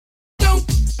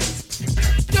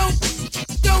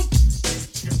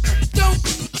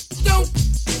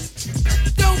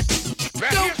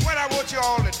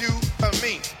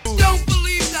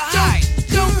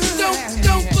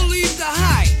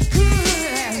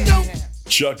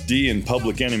Chuck D in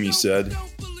Public Enemy said,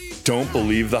 "Don't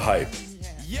believe the hype."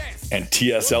 And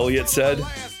T.S. Eliot said,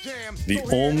 "The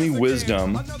only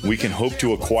wisdom we can hope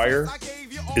to acquire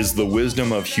is the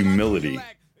wisdom of humility."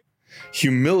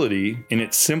 Humility, in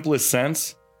its simplest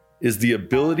sense, is the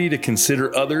ability to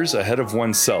consider others ahead of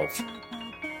oneself.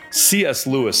 C.S.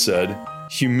 Lewis said,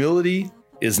 "Humility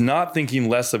is not thinking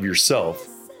less of yourself,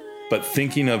 but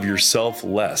thinking of yourself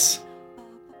less."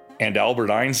 And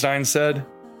Albert Einstein said,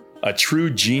 "A true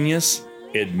genius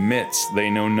admits they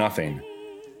know nothing."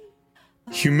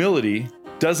 Humility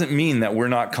doesn't mean that we're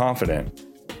not confident.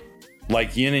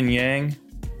 Like yin and yang,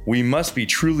 we must be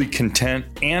truly content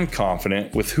and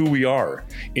confident with who we are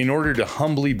in order to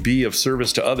humbly be of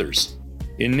service to others.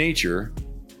 In nature,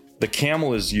 the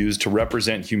camel is used to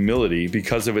represent humility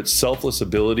because of its selfless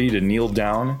ability to kneel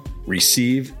down,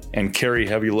 receive, and carry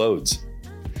heavy loads.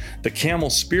 The camel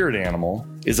spirit animal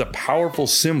is a powerful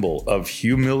symbol of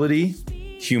humility,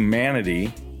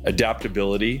 humanity,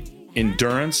 adaptability,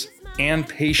 endurance, and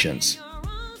patience.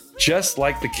 Just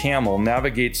like the camel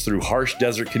navigates through harsh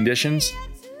desert conditions,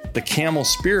 the camel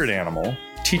spirit animal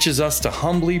teaches us to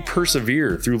humbly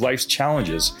persevere through life's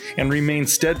challenges and remain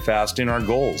steadfast in our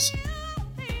goals.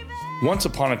 Once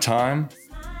upon a time,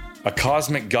 a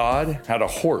cosmic god had a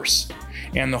horse,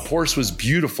 and the horse was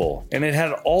beautiful, and it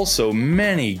had also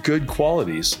many good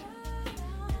qualities.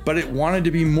 But it wanted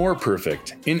to be more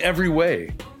perfect in every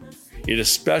way. It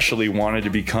especially wanted to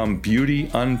become beauty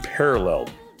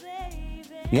unparalleled.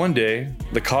 One day,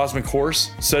 the cosmic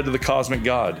horse said to the cosmic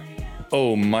god,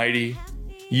 "Oh, mighty,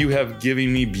 you have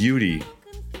given me beauty.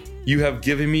 You have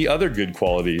given me other good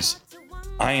qualities.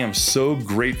 I am so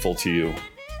grateful to you.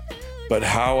 But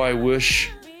how I wish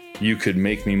you could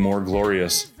make me more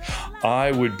glorious.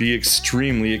 I would be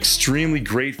extremely, extremely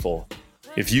grateful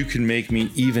if you could make me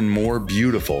even more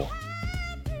beautiful."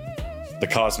 The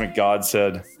cosmic god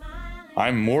said,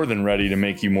 "I'm more than ready to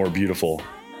make you more beautiful.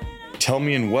 Tell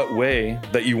me in what way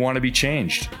that you want to be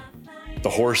changed." The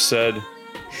horse said,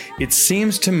 "It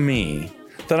seems to me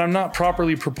that I'm not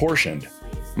properly proportioned.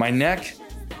 My neck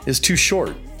is too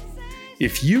short.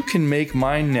 If you can make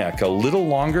my neck a little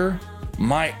longer,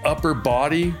 my upper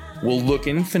body will look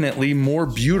infinitely more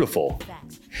beautiful.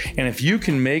 And if you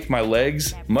can make my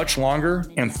legs much longer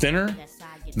and thinner,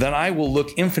 then I will look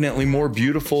infinitely more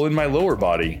beautiful in my lower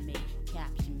body."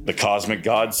 The cosmic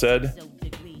god said,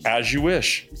 "As you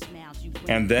wish."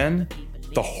 And then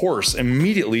the horse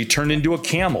immediately turned into a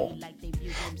camel.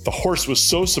 The horse was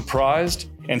so surprised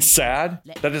and sad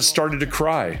that it started to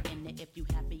cry.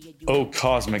 "Oh,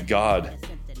 cosmic god,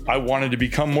 I wanted to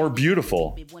become more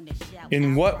beautiful.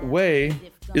 In what way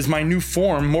is my new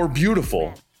form more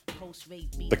beautiful?"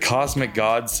 The cosmic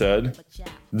god said,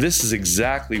 "This is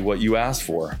exactly what you asked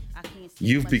for.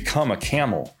 You've become a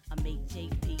camel."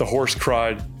 The horse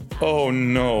cried, "Oh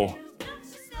no,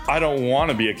 I don't want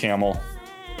to be a camel.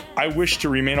 I wish to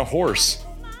remain a horse.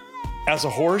 As a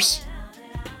horse,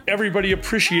 everybody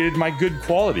appreciated my good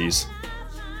qualities.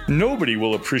 Nobody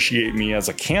will appreciate me as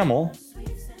a camel."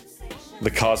 The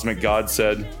cosmic god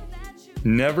said,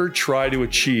 "Never try to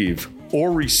achieve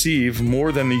or receive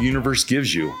more than the universe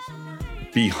gives you.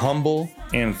 Be humble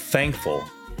and thankful.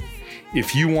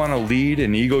 If you want to lead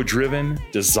an ego-driven,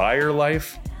 desire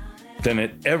life, then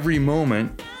at every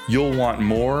moment you'll want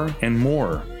more and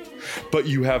more, but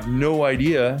you have no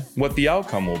idea what the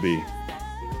outcome will be.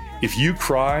 If you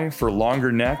cry for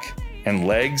longer neck and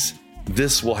legs,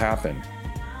 this will happen.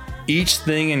 Each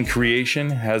thing in creation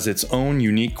has its own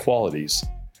unique qualities.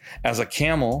 As a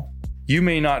camel, you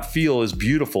may not feel as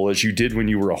beautiful as you did when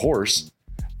you were a horse,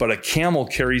 but a camel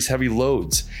carries heavy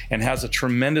loads and has a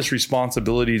tremendous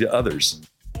responsibility to others."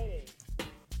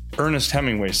 Ernest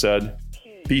Hemingway said,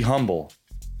 "Be humble.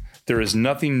 There is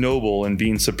nothing noble in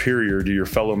being superior to your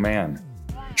fellow man.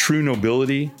 True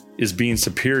nobility is being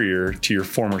superior to your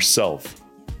former self."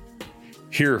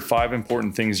 Here are 5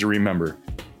 important things to remember.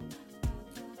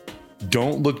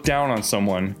 Don't look down on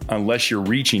someone unless you're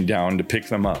reaching down to pick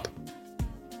them up.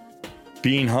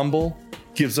 Being humble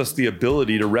gives us the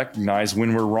ability to recognize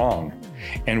when we're wrong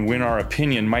and when our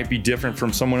opinion might be different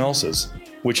from someone else's,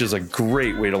 which is a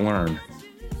great way to learn.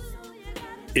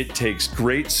 It takes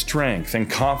great strength and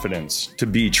confidence to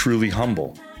be truly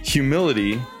humble.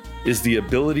 Humility is the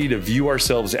ability to view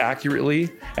ourselves accurately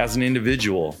as an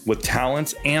individual with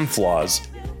talents and flaws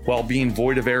while being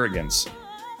void of arrogance.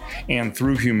 And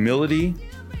through humility,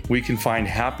 we can find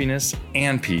happiness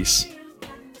and peace.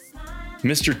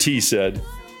 Mr. T said,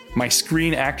 "My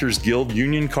Screen Actors Guild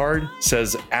union card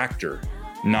says actor,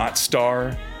 not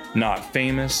star, not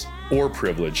famous, or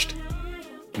privileged.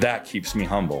 That keeps me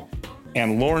humble."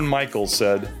 And Lorne Michaels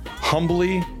said,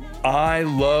 "Humbly, I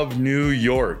love New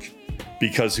York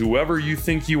because whoever you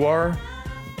think you are,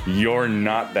 you're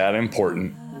not that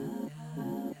important.